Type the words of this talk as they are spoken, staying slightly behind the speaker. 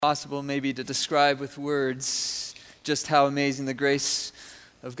Possible maybe to describe with words just how amazing the grace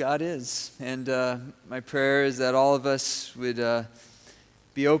of God is. And my prayer is that all of us would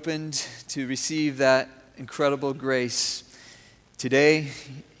be opened to receive that incredible grace. Today,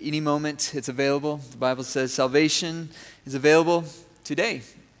 any moment it's available. The Bible says salvation is available today.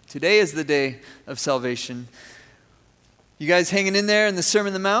 Today is the day of salvation. You guys hanging in there in the Sermon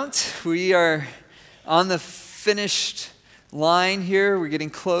on the Mount? We are on the finished line here. We're getting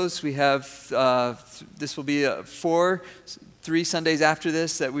close. We have, this will be 3 Sundays after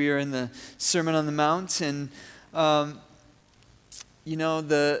this that we are in the Sermon on the Mount. And, the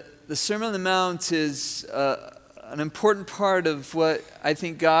Sermon on the Mount is an important part of what I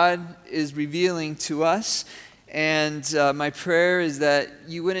think God is revealing to us. And my prayer is that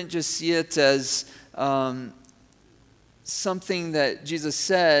you wouldn't just see it as something that Jesus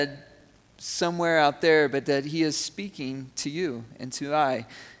said somewhere out there, but that he is speaking to you and to I.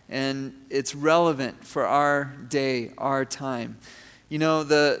 And it's relevant for our day, our time. You know,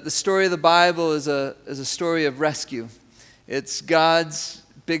 the story of the Bible is a story of rescue. It's God's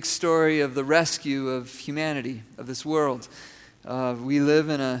big story of the rescue of humanity, of this world. We live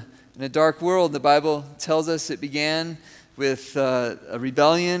in a dark world. The Bible tells us it began with a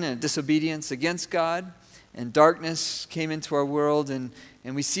rebellion and disobedience against God, and darkness came into our world, and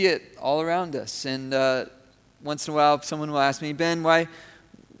we see it all around us. And once in a while, someone will ask me, Ben, why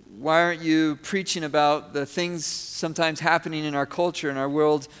aren't you preaching about the things sometimes happening in our culture, in our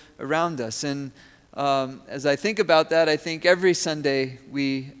world around us? And as I think about that, I think every Sunday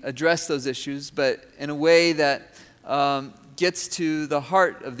we address those issues, but in a way that gets to the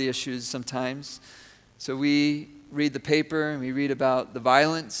heart of the issues sometimes. So we read the paper and we read about the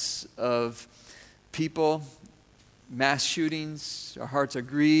violence of people, mass shootings. Our hearts are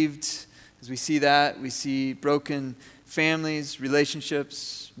grieved as we see that. We see broken families,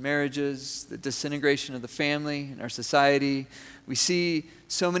 relationships, marriages, the disintegration of the family in our society. We see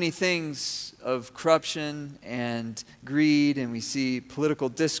so many things of corruption and greed, and we see political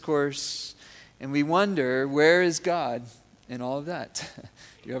discourse, and we wonder, where is God in all of that?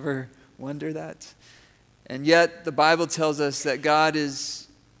 Do you ever wonder that? And yet the Bible tells us that God is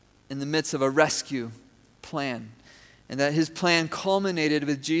in the midst of a rescue plan, and that his plan culminated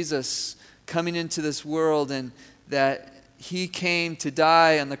with Jesus coming into this world, and that he came to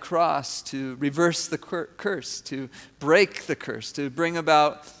die on the cross to reverse the curse, to break the curse, to bring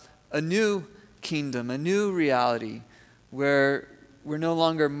about a new kingdom, a new reality where we're no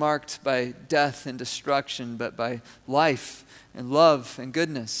longer marked by death and destruction, but by life and love and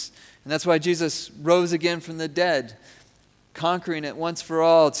goodness. And that's why Jesus rose again from the dead, conquering it once for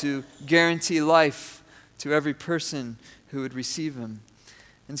all to guarantee life to every person who would receive him.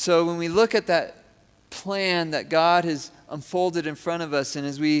 And so when we look at that plan that God has unfolded in front of us, and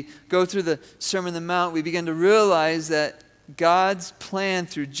as we go through the Sermon on the Mount, we begin to realize that God's plan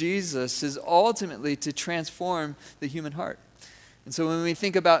through Jesus is ultimately to transform the human heart. And so when we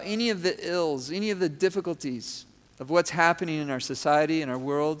think about any of the ills, any of the difficulties of what's happening in our society, in our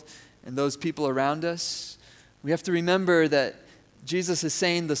world, and those people around us, we have to remember that Jesus is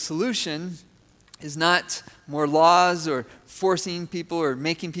saying the solution is not more laws or forcing people or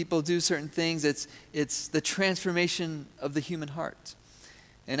making people do certain things. It's the transformation of the human heart.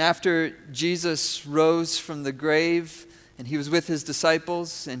 And after Jesus rose from the grave and he was with his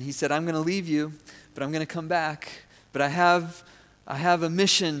disciples and he said, I'm going to leave you, but I'm going to come back. But I have a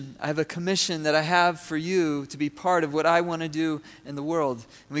mission, I have a commission that I have for you to be part of what I want to do in the world.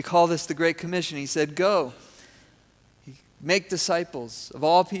 And we call this the Great Commission. He said, go, make disciples of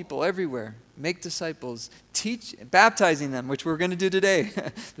all people everywhere. Make disciples, teach, baptizing them, which we're going to do today.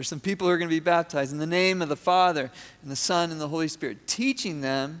 There's some people who are going to be baptized in the name of the Father and the Son and the Holy Spirit, teaching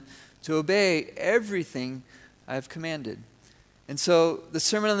them to obey everything I have commanded. And so the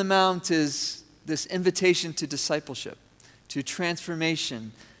Sermon on the Mount is this invitation to discipleship, to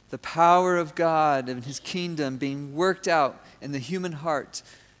transformation, the power of God and his kingdom being worked out in the human heart,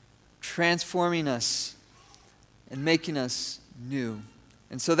 transforming us and making us new.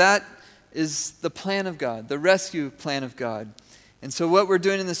 And so that is the plan of God, the rescue plan of God. And so what we're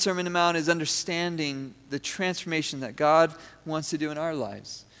doing in the Sermon on the Mount is understanding the transformation that God wants to do in our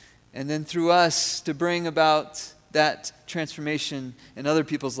lives. And then through us to bring about that transformation in other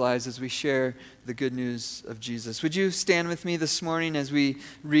people's lives as we share the good news of Jesus. Would you stand with me this morning as we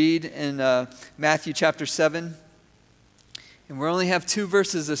read in Matthew chapter 7? And we only have 2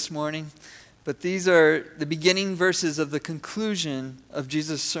 verses this morning, but these are the beginning verses of the conclusion of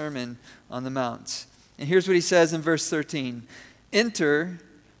Jesus' Sermon on the Mount. And here's what he says in verse 13. Enter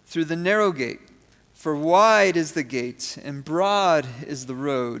through the narrow gate, For wide is the gate, and broad is the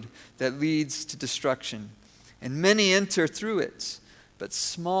road that leads to destruction, and many enter through it. But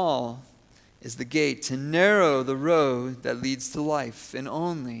small is the gate, and narrow the road that leads to life, and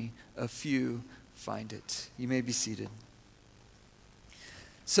only a few find it." You may be seated.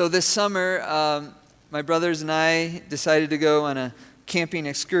 So this summer, my brothers and I decided to go on a camping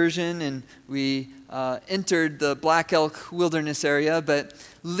excursion, and we entered the Black Elk Wilderness area. But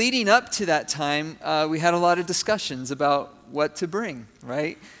leading up to that time, we had a lot of discussions about what to bring,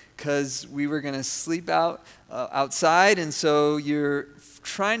 right? Because we were going to sleep outside, and so you're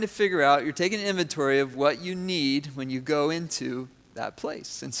trying to figure out, you're taking an inventory of what you need when you go into that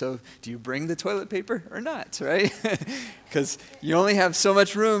place. And so, do you bring the toilet paper or not, right? Because you only have so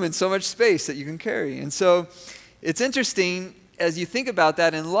much room and so much space that you can carry. And so, it's interesting as you think about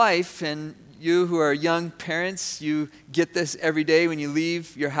that in life, and you who are young parents, you get this every day when you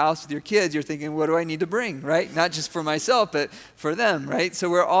leave your house with your kids. You're thinking, what do I need to bring, right? Not just for myself, but for them, right? So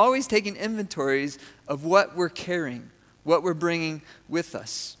we're always taking inventories of what we're carrying, what we're bringing with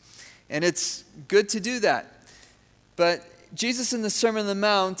us. And it's good to do that. But Jesus in the Sermon on the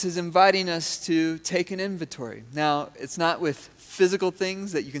Mount is inviting us to take an inventory. Now, it's not with physical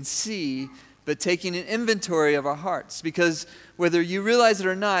things that you can see, but taking an inventory of our hearts. Because whether you realize it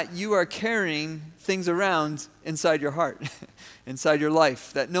or not, you are carrying things around inside your heart, inside your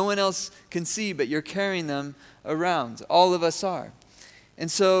life, that no one else can see, but you're carrying them around. All of us are.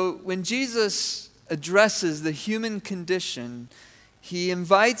 And so when Jesus addresses the human condition, he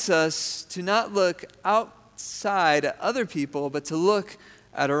invites us to not look outside at other people, but to look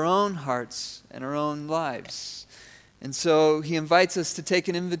at our own hearts and our own lives. And so he invites us to take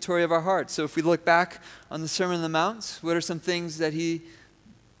an inventory of our hearts. So if we look back on the Sermon on the Mount, what are some things that he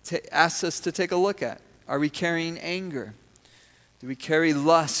asks us to take a look at? Are we carrying anger? Do we carry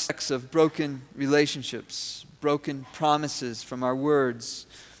lust of broken relationships, broken promises from our words?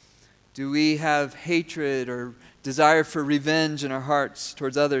 Do we have hatred or desire for revenge in our hearts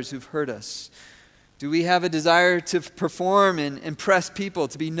towards others who've hurt us? Do we have a desire to perform and impress people,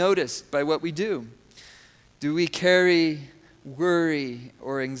 to be noticed by what we do? Do we carry worry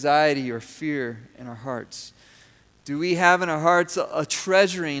or anxiety or fear in our hearts? Do we have in our hearts a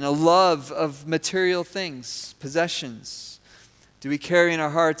treasuring, a love of material things, possessions? Do we carry in our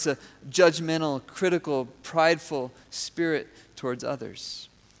hearts a judgmental, critical, prideful spirit towards others?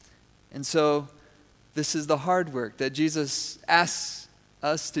 And so this is the hard work that Jesus asks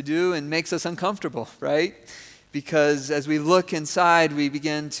us to do and makes us uncomfortable, right? Because as we look inside, we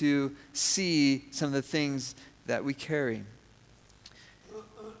begin to see some of the things that we carry.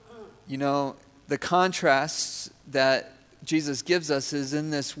 You know, the contrasts that Jesus gives us is in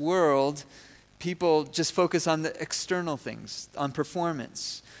this world, people just focus on the external things, on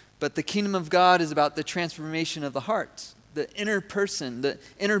performance. But the kingdom of God is about the transformation of the heart, the inner person, the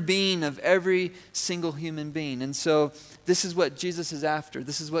inner being of every single human being. And so this is what Jesus is after.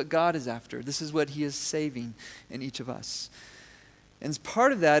 This is what God is after. This is what he is saving in each of us. And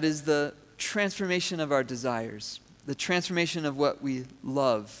part of that is the transformation of our desires, the transformation of what we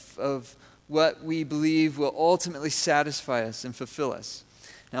love, of what we believe will ultimately satisfy us and fulfill us.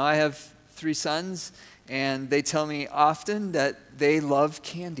 Now, I have 3 sons, and they tell me often that they love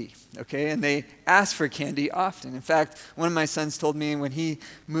candy, okay? And they ask for candy often. In fact, one of my sons told me when he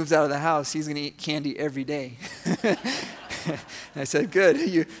moves out of the house, he's going to eat candy every day. I said, good,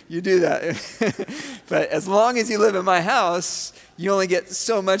 you do that. But as long as you live in my house, you only get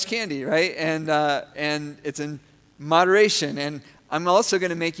so much candy, right? And it's in moderation. And I'm also going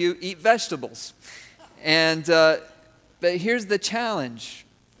to make you eat vegetables. And but here's the challenge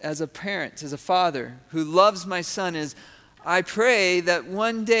as a parent, as a father who loves my son is, I pray that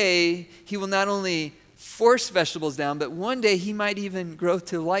one day he will not only force vegetables down, but one day he might even grow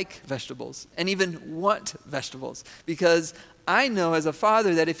to like vegetables and even want vegetables. Because I know as a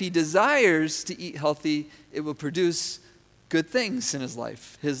father that if he desires to eat healthy, it will produce good things in his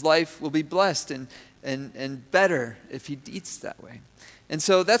life. His life will be blessed and better if he eats that way. And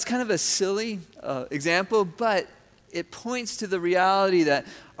so that's kind of a silly example, but it points to the reality that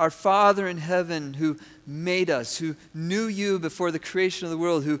our Father in heaven who made us, who knew you before the creation of the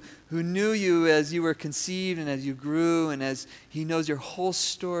world, who knew you as you were conceived and as you grew and as he knows your whole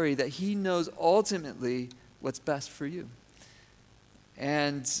story, that he knows ultimately what's best for you.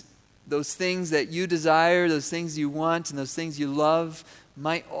 And those things that you desire, those things you want, and those things you love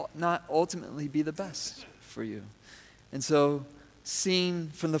might not ultimately be the best for you. And so seeing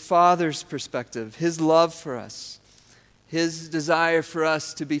from the Father's perspective, his love for us, his desire for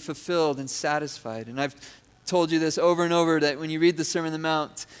us to be fulfilled and satisfied. And I've told you this over and over, that when you read the Sermon on the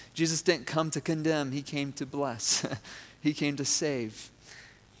Mount, Jesus didn't come to condemn. He came to bless. He came to save.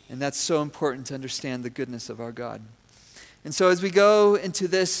 And that's so important to understand the goodness of our God. And so as we go into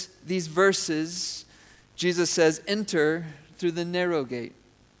these verses, Jesus says, enter through the narrow gate.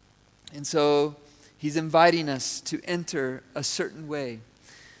 And so he's inviting us to enter a certain way.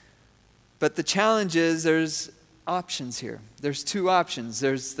 But the challenge is there's options here. There's two options.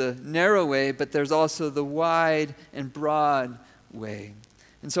 There's the narrow way, but there's also the wide and broad way.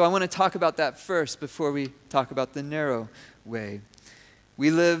 And so I want to talk about that first before we talk about the narrow way. We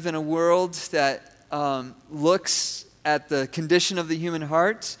live in a world that looks at the condition of the human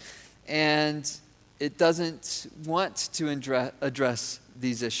heart, and it doesn't want to address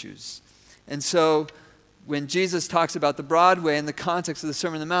these issues. And so when Jesus talks about the broad way in the context of the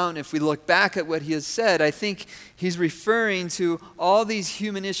Sermon on the Mount, if we look back at what he has said, I think he's referring to all these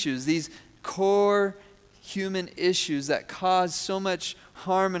human issues, these core human issues that cause so much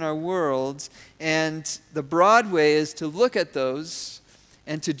harm in our world. And the broad way is to look at those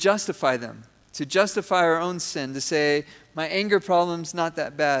and to justify them, to justify our own sin, to say, my anger problem's not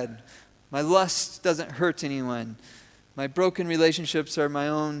that bad. My lust doesn't hurt anyone. My broken relationships are my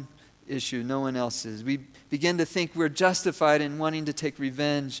own issue, no one else's. We begin to think we're justified in wanting to take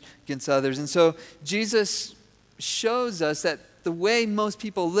revenge against others. And so Jesus shows us that the way most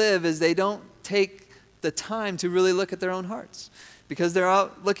people live is they don't take the time to really look at their own hearts, because they're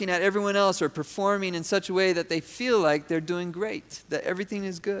out looking at everyone else or performing in such a way that they feel like they're doing great, that everything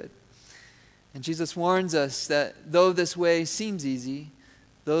is good. And Jesus warns us that though this way seems easy,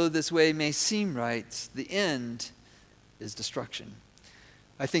 though this way may seem right, the end is destruction.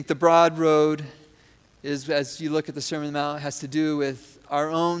 I think the broad road is, as you look at the Sermon on the Mount, has to do with our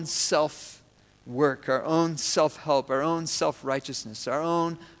own self-work, our own self-help, our own self-righteousness, our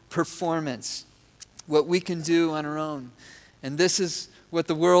own performance, what we can do on our own. And this is what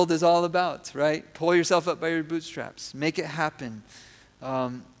the world is all about, right? Pull yourself up by your bootstraps. Make it happen.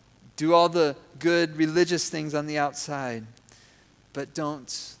 Do all the good religious things on the outside, but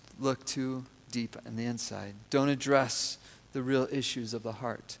don't look too deep on the inside. Don't address the real issues of the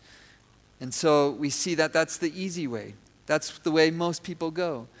heart. And so we see that that's the easy way. That's the way most people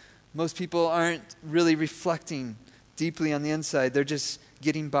go. Most people aren't really reflecting deeply on the inside. They're just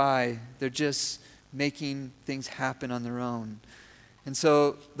getting by. They're just making things happen on their own. And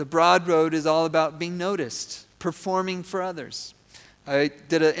so the broad road is all about being noticed, performing for others. I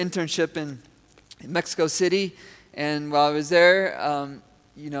did an internship in Mexico City, and while I was there,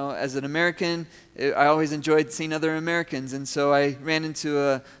 as an American, I always enjoyed seeing other Americans. And so I ran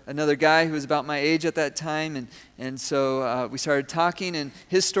into another guy who was about my age at that time, and so we started talking, and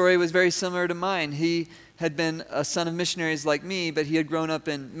his story was very similar to mine. He had been a son of missionaries like me, but he had grown up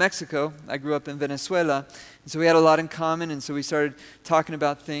in Mexico. I grew up in Venezuela, and so we had a lot in common, and so we started talking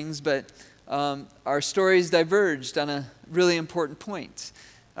about things, but our stories diverged on a really important point.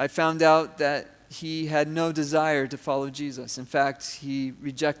 I found out that he had no desire to follow Jesus. In fact, he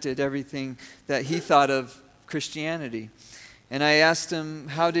rejected everything that he thought of Christianity. And I asked him,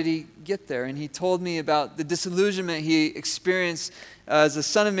 how did he get there? And he told me about the disillusionment he experienced as a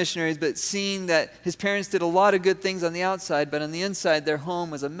son of missionaries, but seeing that his parents did a lot of good things on the outside, but on the inside, their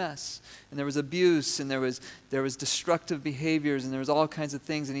home was a mess. And there was abuse, and there was destructive behaviors, and there was all kinds of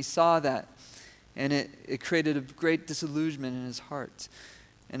things. And he saw that, and it created a great disillusionment in his heart.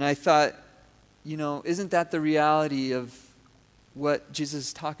 And I thought, isn't that the reality of what Jesus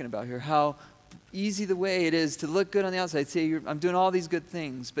is talking about here? How easy the way it is to look good on the outside, say, I'm doing all these good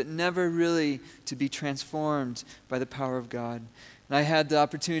things, but never really to be transformed by the power of God. And I had the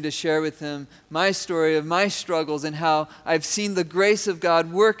opportunity to share with him my story of my struggles and how I've seen the grace of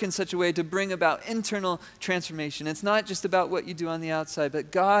God work in such a way to bring about internal transformation. It's not just about what you do on the outside,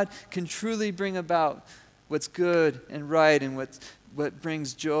 but God can truly bring about what's good and right and what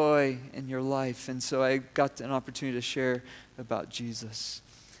brings joy in your life. And so I got an opportunity to share about Jesus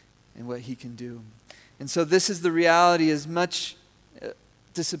and what he can do. And so this is the reality. As much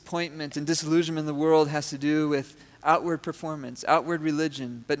disappointment and disillusionment in the world has to do with outward performance, outward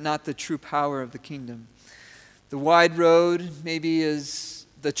religion, but not the true power of the kingdom. The wide road maybe is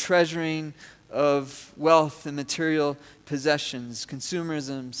the treasuring of wealth and material possessions,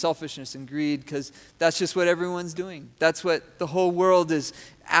 consumerism, selfishness, and greed, because that's just what everyone's doing. That's what the whole world is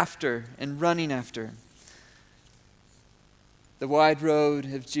after and running after. The wide road,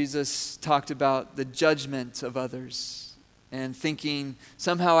 if Jesus talked about the judgment of others and thinking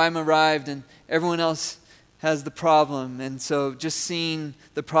somehow I'm arrived and everyone else has the problem, and so just seeing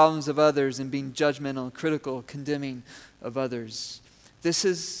the problems of others and being judgmental, critical, condemning of others. this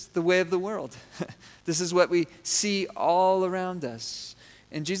is the way of the world. This is what we see all around us.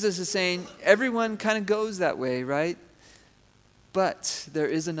 And Jesus is saying, everyone kind of goes that way, right? But there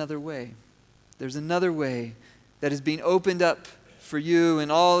is another way. There's another way that is being opened up for you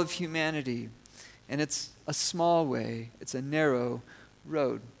and all of humanity. And it's a small way. It's a narrow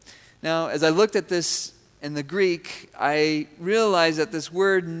road. Now, as I looked at this in the Greek, I realized that this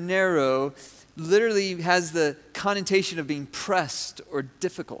word narrow literally has the connotation of being pressed or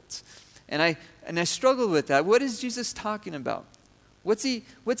difficult. And I struggled with that. What is Jesus talking about? What's he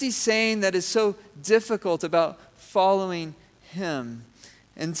saying that is so difficult about following him?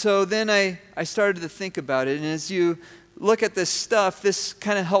 And so then I started to think about it. And as you look at this stuff, this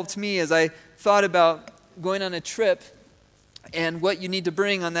kind of helped me as I thought about going on a trip and what you need to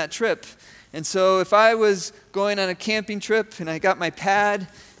bring on that trip. And so if I was going on a camping trip and I got my pad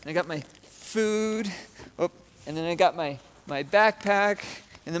and I got my food, and then I got my backpack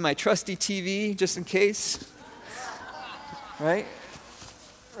and then my trusty TV just in case, right?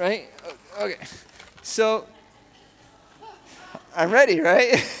 Right? Okay. So I'm ready,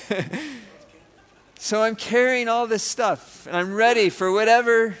 right? So I'm carrying all this stuff, and I'm ready for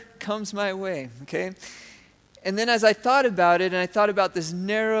whatever comes my way, okay? And then as I thought about it, and I thought about this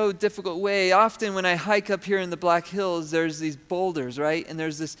narrow, difficult way, often when I hike up here in the Black Hills, there's these boulders, right? And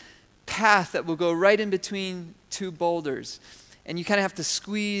there's this path that will go right in between two boulders. And you kind of have to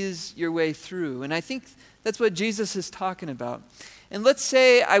squeeze your way through. And I think that's what Jesus is talking about. And let's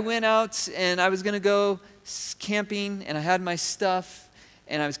say I went out and I was going to go camping and I had my stuff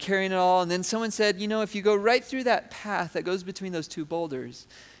and I was carrying it all. And then someone said, if you go right through that path that goes between those two boulders,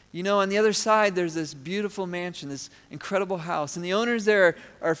 on the other side there's this beautiful mansion, this incredible house. And the owners there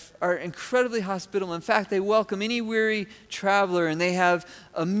are incredibly hospitable. In fact, they welcome any weary traveler and they have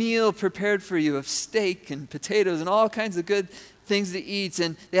a meal prepared for you of steak and potatoes and all kinds of good things to eat.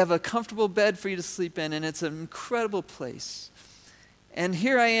 And they have a comfortable bed for you to sleep in. And it's an incredible place. And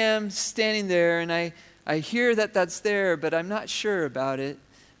here I am standing there, and I hear that that's there, but I'm not sure about it.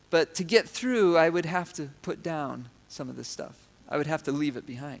 But to get through, I would have to put down some of this stuff. I would have to leave it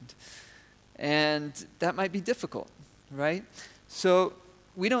behind. And that might be difficult, right? So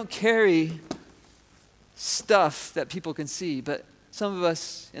we don't carry stuff that people can see, but some of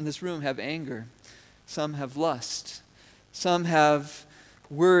us in this room have anger. Some have lust. Some have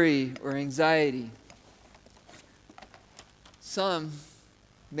worry or anxiety. Some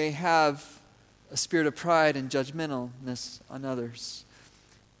may have a spirit of pride and judgmentalness on others.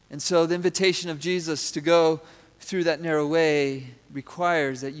 And so the invitation of Jesus to go through that narrow way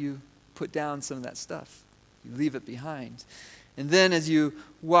requires that you put down some of that stuff. You leave it behind. And then as you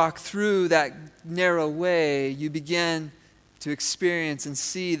walk through that narrow way, you begin to experience and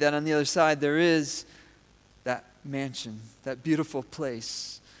see that on the other side there is that mansion, that beautiful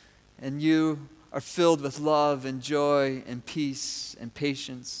place. And you are filled with love and joy and peace and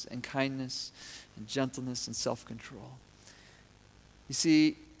patience and kindness and gentleness and self-control. You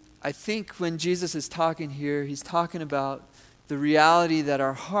see, I think when Jesus is talking here, he's talking about the reality that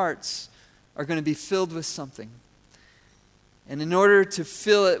our hearts are going to be filled with something. And in order to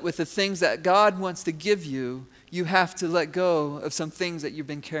fill it with the things that God wants to give you, you have to let go of some things that you've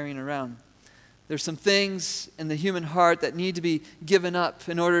been carrying around. There's some things in the human heart that need to be given up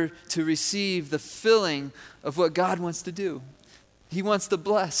in order to receive the filling of what God wants to do. He wants to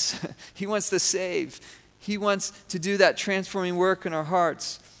bless. He wants to save. He wants to do that transforming work in our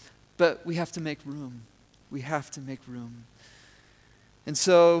hearts. But we have to make room. We have to make room. And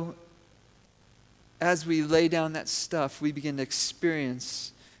so, as we lay down that stuff, we begin to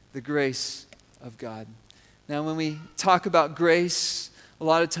experience the grace of God. Now, when we talk about grace, a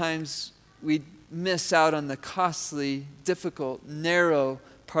lot of times we miss out on the costly, difficult, narrow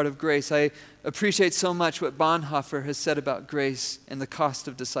part of grace. I appreciate so much what Bonhoeffer has said about grace and the cost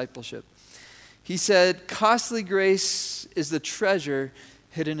of discipleship. He said, costly grace is the treasure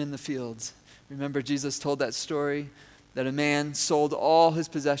hidden in the fields. Remember, Jesus told that story that a man sold all his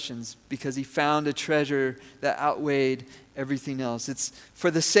possessions because he found a treasure that outweighed everything else. It's for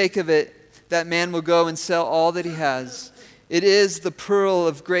the sake of it, that man will go and sell all that he has. It is the pearl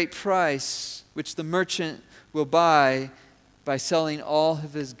of great price, which the merchant will buy by selling all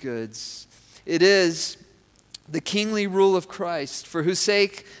of his goods. It is the kingly rule of Christ, for whose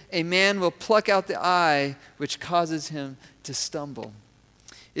sake a man will pluck out the eye which causes him to stumble.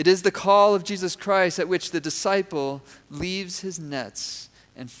 It is the call of Jesus Christ at which the disciple leaves his nets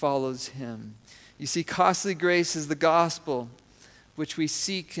and follows him. You see, costly grace is the gospel which we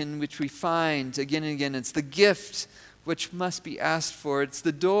seek and which we find again and again. It's the gift which must be asked for. It's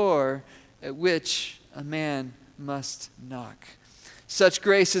the door at which a man must knock. Such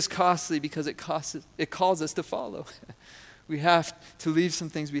grace is costly because it calls us to follow. We have to leave some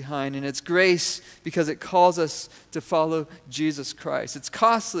things behind. And it's grace because it calls us to follow Jesus Christ. It's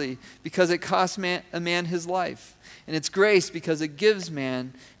costly because it costs a man his life. And it's grace because it gives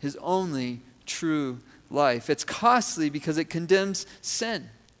man his only true life. It's costly because it condemns sin.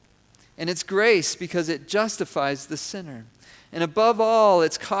 And it's grace because it justifies the sinner. And above all,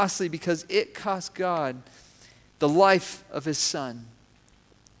 it's costly because it cost God the life of his Son.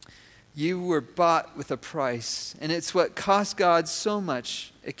 You were bought with a price, and it's what cost God so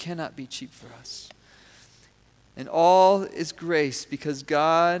much, it cannot be cheap for us. And all is grace because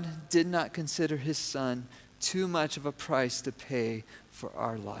God did not consider his Son too much of a price to pay for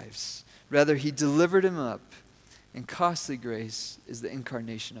our lives. Rather, he delivered him up, and costly grace is the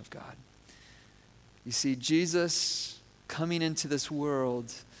incarnation of God. You see, Jesus coming into this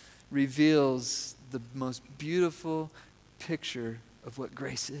world reveals the most beautiful picture of what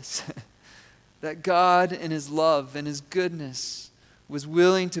grace is. That God in his love and his goodness was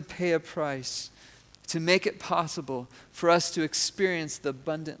willing to pay a price to make it possible for us to experience the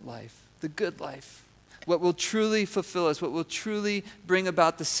abundant life, the good life, what will truly fulfill us, what will truly bring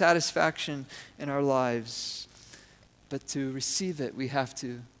about the satisfaction in our lives. But to receive it, we have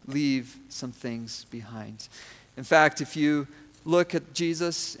to leave some things behind. In fact, if you look at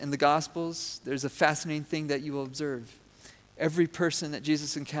Jesus in the Gospels, there's a fascinating thing that you will observe. Every person that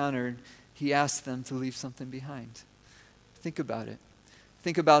Jesus encountered, he asked them to leave something behind. Think about it.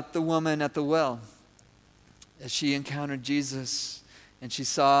 Think about the woman at the well. As she encountered Jesus and she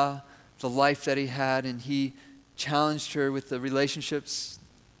saw the life that he had, and he challenged her with the relationships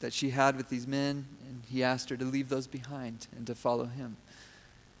that she had with these men, and he asked her to leave those behind and to follow him.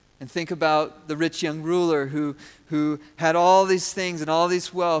 And think about the rich young ruler who had all these things and all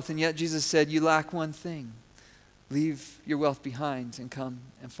this wealth, and yet Jesus said, you lack one thing. Leave your wealth behind and come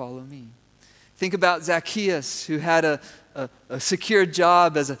and follow me. Think about Zacchaeus, who had a secure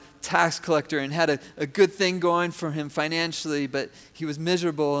job as a tax collector and had a good thing going for him financially, but he was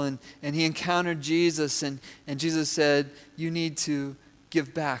miserable, and he encountered Jesus, and Jesus said, you need to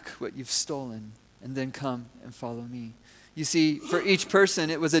give back what you've stolen and then come and follow me. You see, for each person,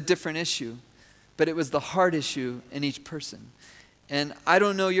 it was a different issue, but it was the heart issue in each person. And I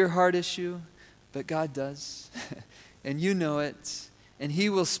don't know your heart issue, but God does. And you know it. And he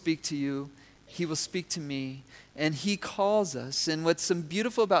will speak to you. He will speak to me. And he calls us. And what's so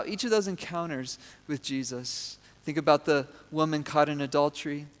beautiful about each of those encounters with Jesus, think about the woman caught in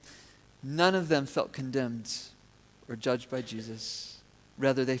adultery. None of them felt condemned or judged by Jesus.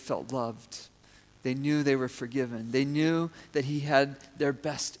 Rather, they felt loved. They knew they were forgiven. They knew that he had their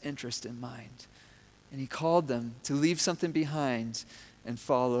best interest in mind. And he called them to leave something behind and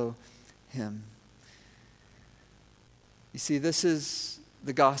follow him. You see, this is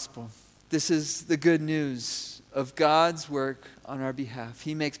the gospel. This is the good news of God's work on our behalf.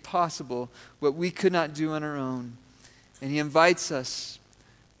 He makes possible what we could not do on our own. And he invites us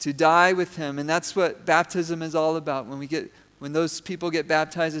to die with him. And that's what baptism is all about. When those people get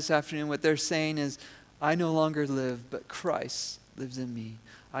baptized this afternoon, what they're saying is, I no longer live, but Christ lives in me.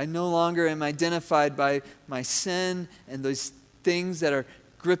 I no longer am identified by my sin and those things that are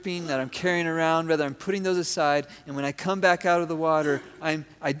gripping, that I'm carrying around. Rather, I'm putting those aside. And when I come back out of the water, I'm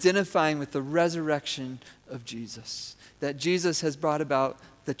identifying with the resurrection of Jesus. That Jesus has brought about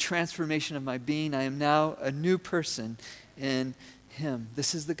the transformation of my being. I am now a new person in him.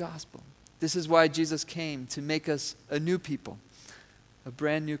 This is the gospel. This is why Jesus came, to make us a new people, a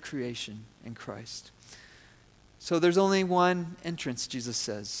brand new creation in Christ. So there's only one entrance, Jesus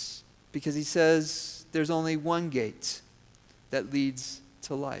says, because he says there's only one gate that leads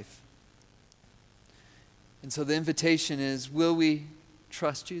to life. And so the invitation is, will we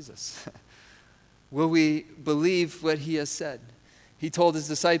trust Jesus? Will we believe what he has said? He told his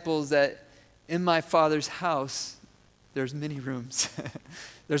disciples that in my Father's house, there's many rooms.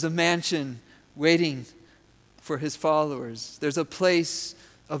 There's a mansion waiting for his followers. There's a place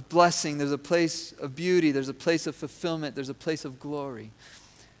of blessing. There's a place of beauty. There's a place of fulfillment. There's a place of glory.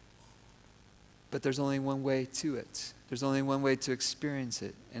 But there's only one way to it. There's only one way to experience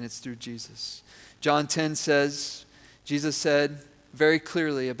it, and it's through Jesus. John 10 says, Jesus said very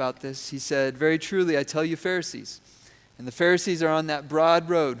clearly about this. He said, very truly, I tell you, Pharisees. And the Pharisees are on that broad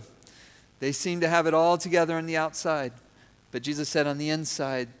road. They seem to have it all together on the outside. But Jesus said on the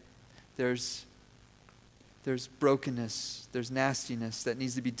inside, there's brokenness, there's nastiness that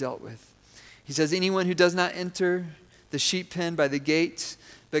needs to be dealt with. He says, anyone who does not enter the sheep pen by the gate,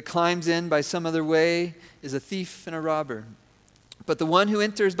 but climbs in by some other way, is a thief and a robber. But the one who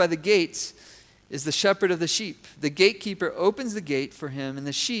enters by the gates is the shepherd of the sheep. The gatekeeper opens the gate for him, and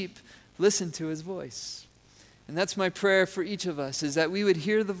the sheep listen to his voice. And that's my prayer for each of us, is that we would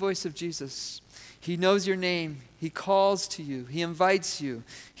hear the voice of Jesus. He knows your name. He calls to you. He invites you.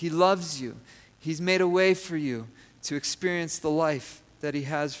 He loves you. He's made a way for you to experience the life that he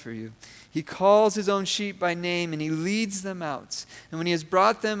has for you. He calls his own sheep by name, and he leads them out. And when he has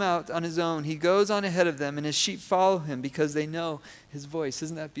brought them out on his own, he goes on ahead of them, and his sheep follow him because they know his voice.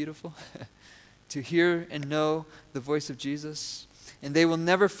 Isn't that beautiful? To hear and know the voice of Jesus. And they will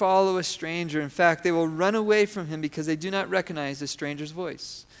never follow a stranger. In fact, they will run away from him because they do not recognize the stranger's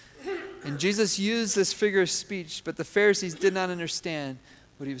voice. And Jesus used this figure of speech, but the Pharisees did not understand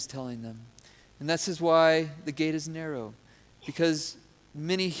what he was telling them. And this is why the gate is narrow, because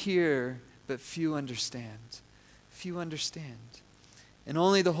many hear, but few understand. Few understand. And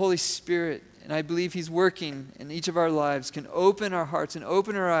only the Holy Spirit, and I believe he's working in each of our lives, can open our hearts and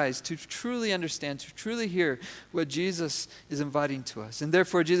open our eyes to truly understand, to truly hear what Jesus is inviting to us. And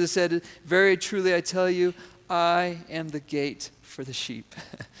therefore Jesus said, very truly I tell you, I am the gate for the sheep.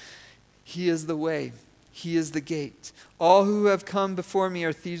 He is the way. He is the gate. All who have come before me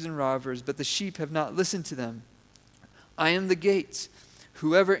are thieves and robbers, but the sheep have not listened to them. I am the gate.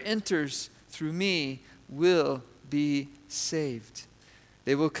 Whoever enters through me will be saved.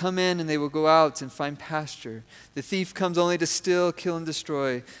 They will come in and they will go out and find pasture. The thief comes only to steal, kill, and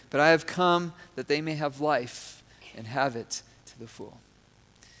destroy, but I have come that they may have life and have it to the full.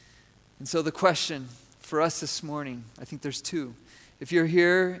 And so the question for us this morning, I think there's two. If you're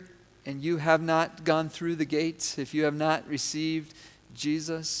here and you have not gone through the gates, if you have not received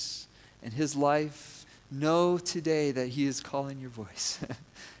Jesus and his life, know today that he is calling your voice.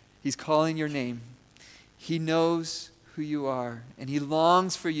 He's calling your name. He knows who you are, and he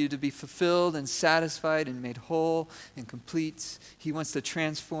longs for you to be fulfilled and satisfied and made whole and complete. He wants to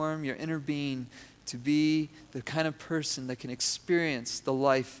transform your inner being to be the kind of person that can experience the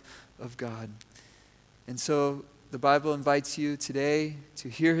life of God. And so the Bible invites you today to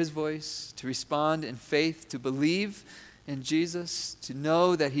hear his voice, to respond in faith, to believe in Jesus, to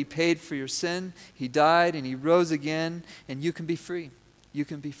know that he paid for your sin, he died and he rose again, and you can be free. You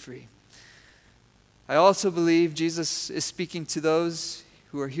can be free. I also believe Jesus is speaking to those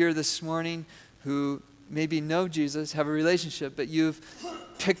who are here this morning who maybe know Jesus, have a relationship, but you've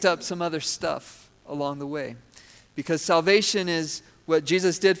picked up some other stuff along the way. Because salvation is what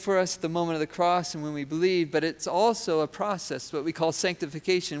Jesus did for us at the moment of the cross and when we believe, but it's also a process, what we call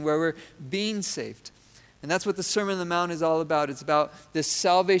sanctification, where we're being saved. And that's what the Sermon on the Mount is all about. It's about this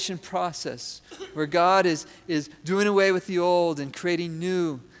salvation process where God is doing away with the old and creating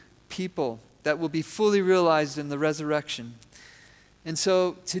new people that will be fully realized in the resurrection. And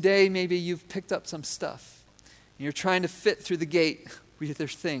so today maybe you've picked up some stuff and you're trying to fit through the gate with their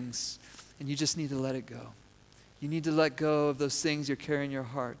things, and you just need to let it go. You need to let go of those things you're carrying in your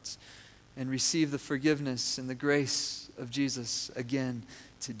heart and receive the forgiveness and the grace of Jesus again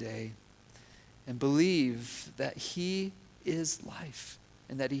today. And believe that he is life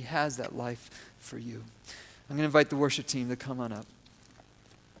and that he has that life for you. I'm going to invite the worship team to come on up.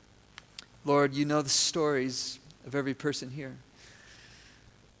 Lord, you know the stories of every person here.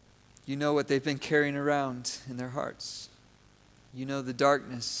 You know what they've been carrying around in their hearts. You know the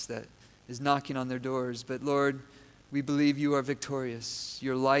darkness that is knocking on their doors. But Lord, we believe you are victorious.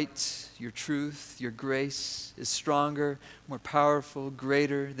 Your light, your truth, your grace is stronger, more powerful,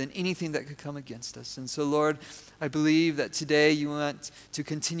 greater than anything that could come against us. And so, Lord, I believe that today you want to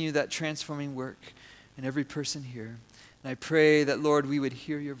continue that transforming work in every person here. And I pray that, Lord, we would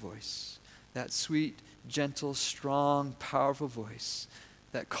hear your voice, that sweet, gentle, strong, powerful voice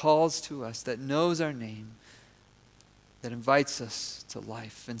that calls to us, that knows our name, that invites us to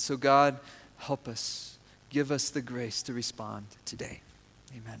life. And so, God, help us. Give us the grace to respond today.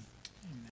 Amen.